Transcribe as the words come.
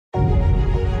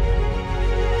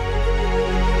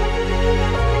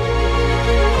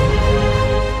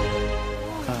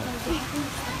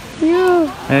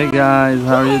Hey guys,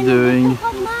 how are you doing?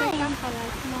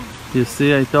 You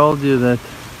see, I told you that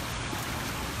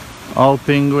all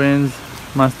penguins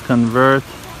must convert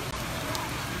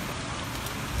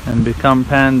and become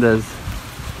pandas.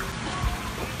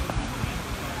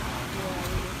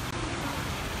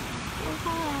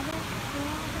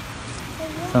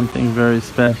 Something very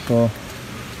special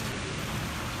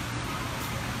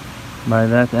by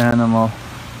that animal.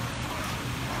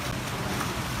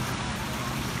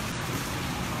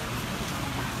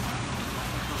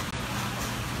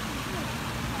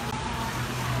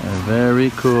 A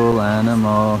very cool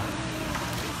animal.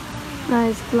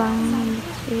 Nice flying on the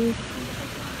tree.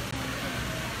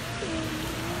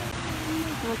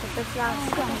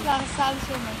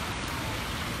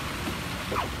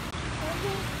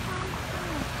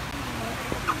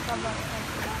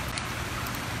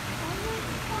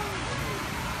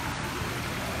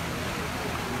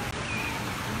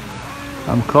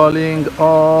 I'm calling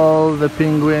all the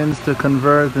penguins to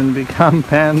convert and become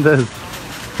pandas.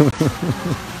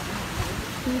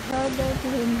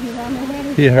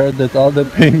 He heard that all the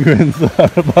penguins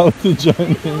are about to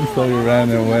join him, so he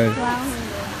ran away.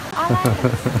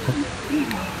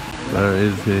 Where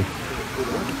is he?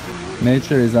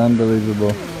 Nature is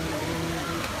unbelievable.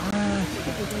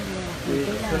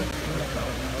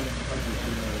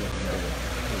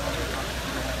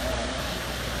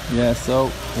 Yeah,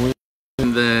 so we're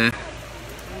in the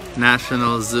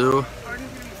National Zoo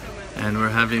and we're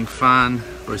having fun.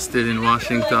 We're still in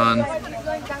Washington,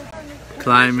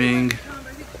 climbing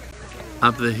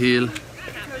up the hill.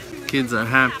 Kids are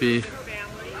happy.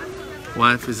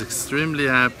 Wife is extremely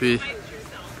happy,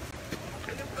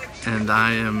 and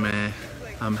I'm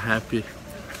happy.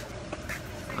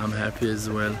 I'm happy as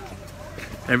well.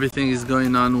 Everything is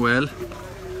going on well.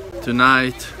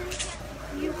 Tonight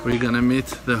we're gonna meet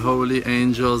the holy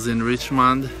angels in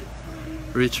Richmond,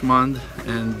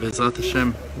 and Bezrat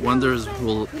Hashem, wonders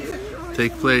will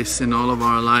take place in all of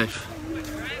our life.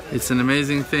 It's an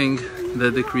amazing thing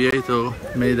that the Creator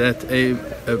made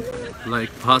that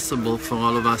possible for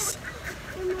all of us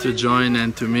to join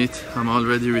and to meet. I'm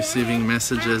already receiving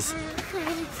messages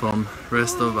from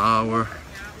rest of our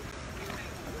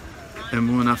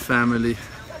Emunah family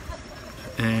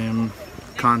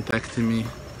contacting me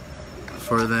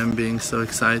for them being so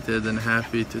excited and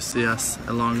happy to see us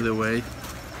along the way.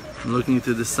 I'm looking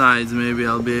to the sides, maybe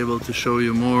I'll be able to show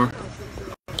you more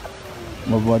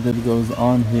of what goes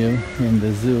on here in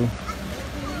the zoo.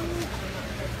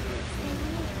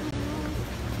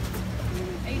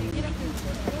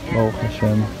 Oh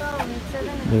Hashem,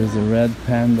 there's a red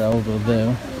panda over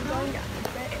there,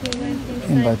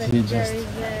 but he just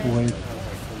wait.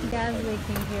 Gas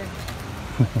leaking here.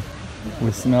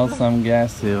 We smell some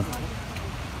gas here.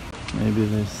 Maybe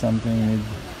there's something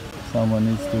someone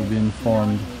needs to be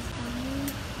informed.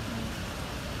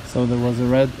 So there was a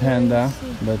red panda,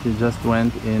 but he just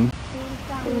went in.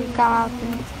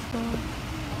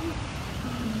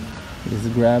 He's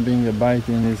grabbing a bite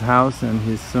in his house and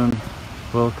he soon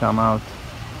will come out.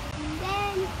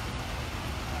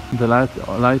 The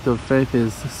light of faith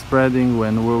is spreading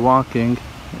when we're walking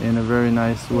in a very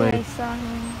nice way.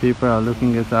 People are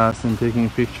looking at us and taking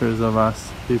pictures of us.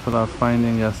 People are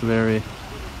finding us very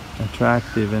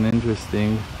attractive and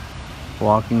interesting,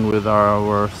 walking with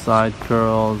our side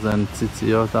curls and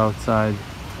tzitziot outside.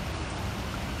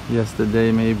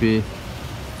 Yesterday maybe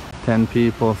 10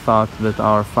 people thought that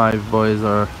our 5 boys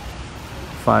are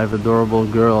 5 adorable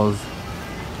girls.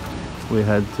 We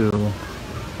had to,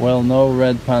 well, no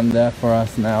red panda for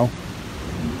us now.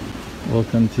 We'll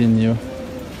continue.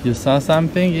 You saw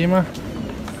something, Ima?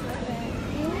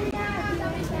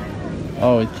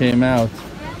 Oh, it came out.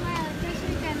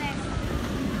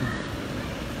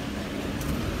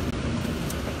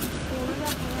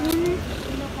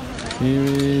 Here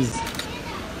is.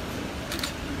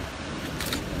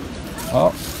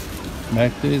 Oh,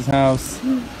 back to his house.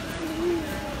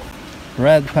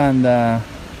 Red panda.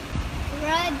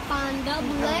 Red panda,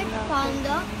 black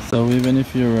panda. So even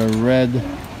if you're a red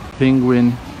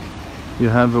penguin, you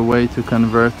have a way to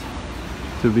convert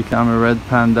to become a red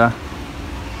panda.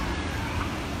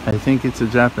 I think it's a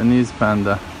Japanese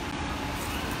panda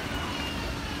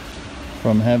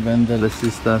from heaven that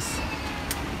assist us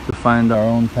to find our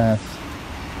own path,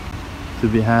 to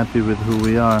be happy with who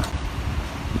we are.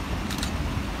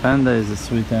 Panda is a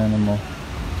sweet animal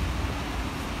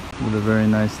with a very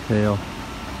nice tail.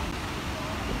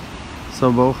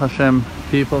 So Baruch Hashem,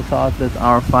 people thought that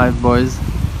our 5 boys,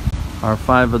 our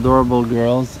 5 adorable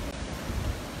girls.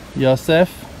 Yosef,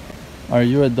 are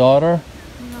you a daughter?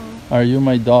 No. Are you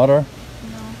my daughter?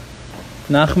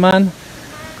 No. Nachman,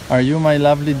 are you my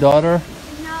lovely daughter?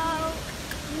 No.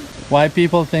 Why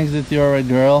people think that you're a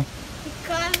girl?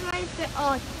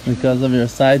 Because of your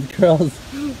side curls?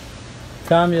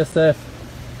 Come, Yosef.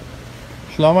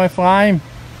 Shlomo Ephraim.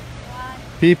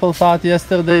 People thought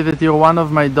yesterday that you're one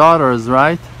of my daughters,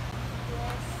 right?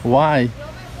 Why?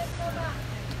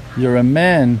 You're a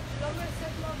man.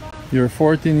 You're a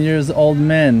 14 years old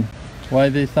man. Why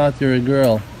they thought you're a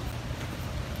girl?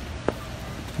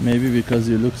 Maybe because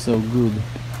you look so good.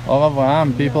 Or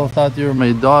Avraham, people thought you were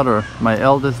my daughter, my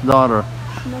eldest daughter.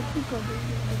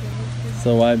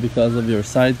 So why? Because of your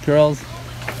side curls?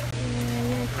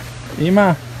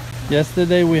 Ima,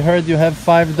 yesterday we heard you have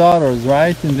 5 daughters,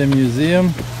 right? In the museum?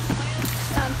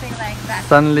 Something like that.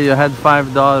 Suddenly you had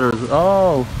 5 daughters.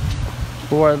 Oh,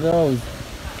 who are those?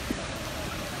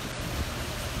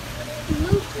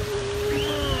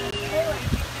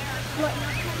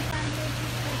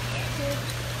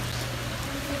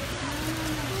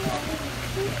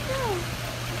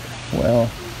 Well,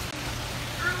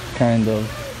 kind of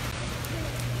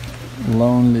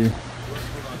lonely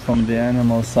from the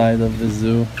animal side of the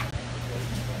zoo,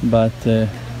 but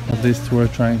at least we're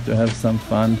trying to have some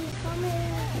fun,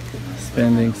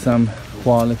 spending some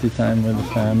quality time with the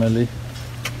family.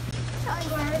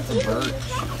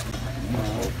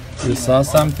 You saw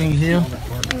something here?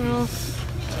 No.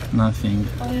 Nothing.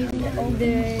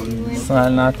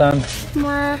 Israel, Nathan,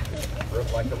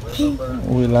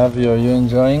 we love you. Are you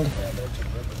enjoying?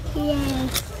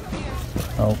 Yes.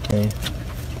 Okay.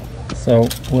 So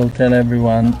we'll tell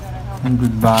everyone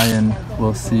goodbye and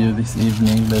we'll see you this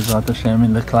evening, Bezrat Hashem,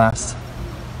 in the class.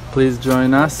 Please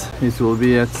join us. It will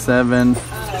be at 7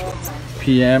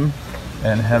 p.m.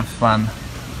 and have fun.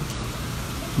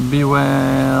 Be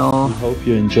well. I hope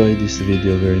you enjoyed this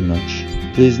video very much.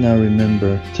 Please now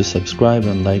remember to subscribe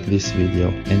and like this video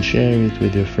and share it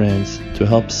with your friends to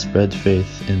help spread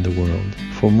faith in the world.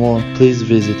 For more, please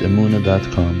visit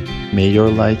Emunah.com. May your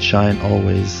light shine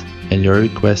always, and your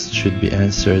requests should be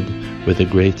answered with the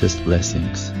greatest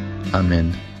blessings.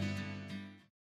 Amen.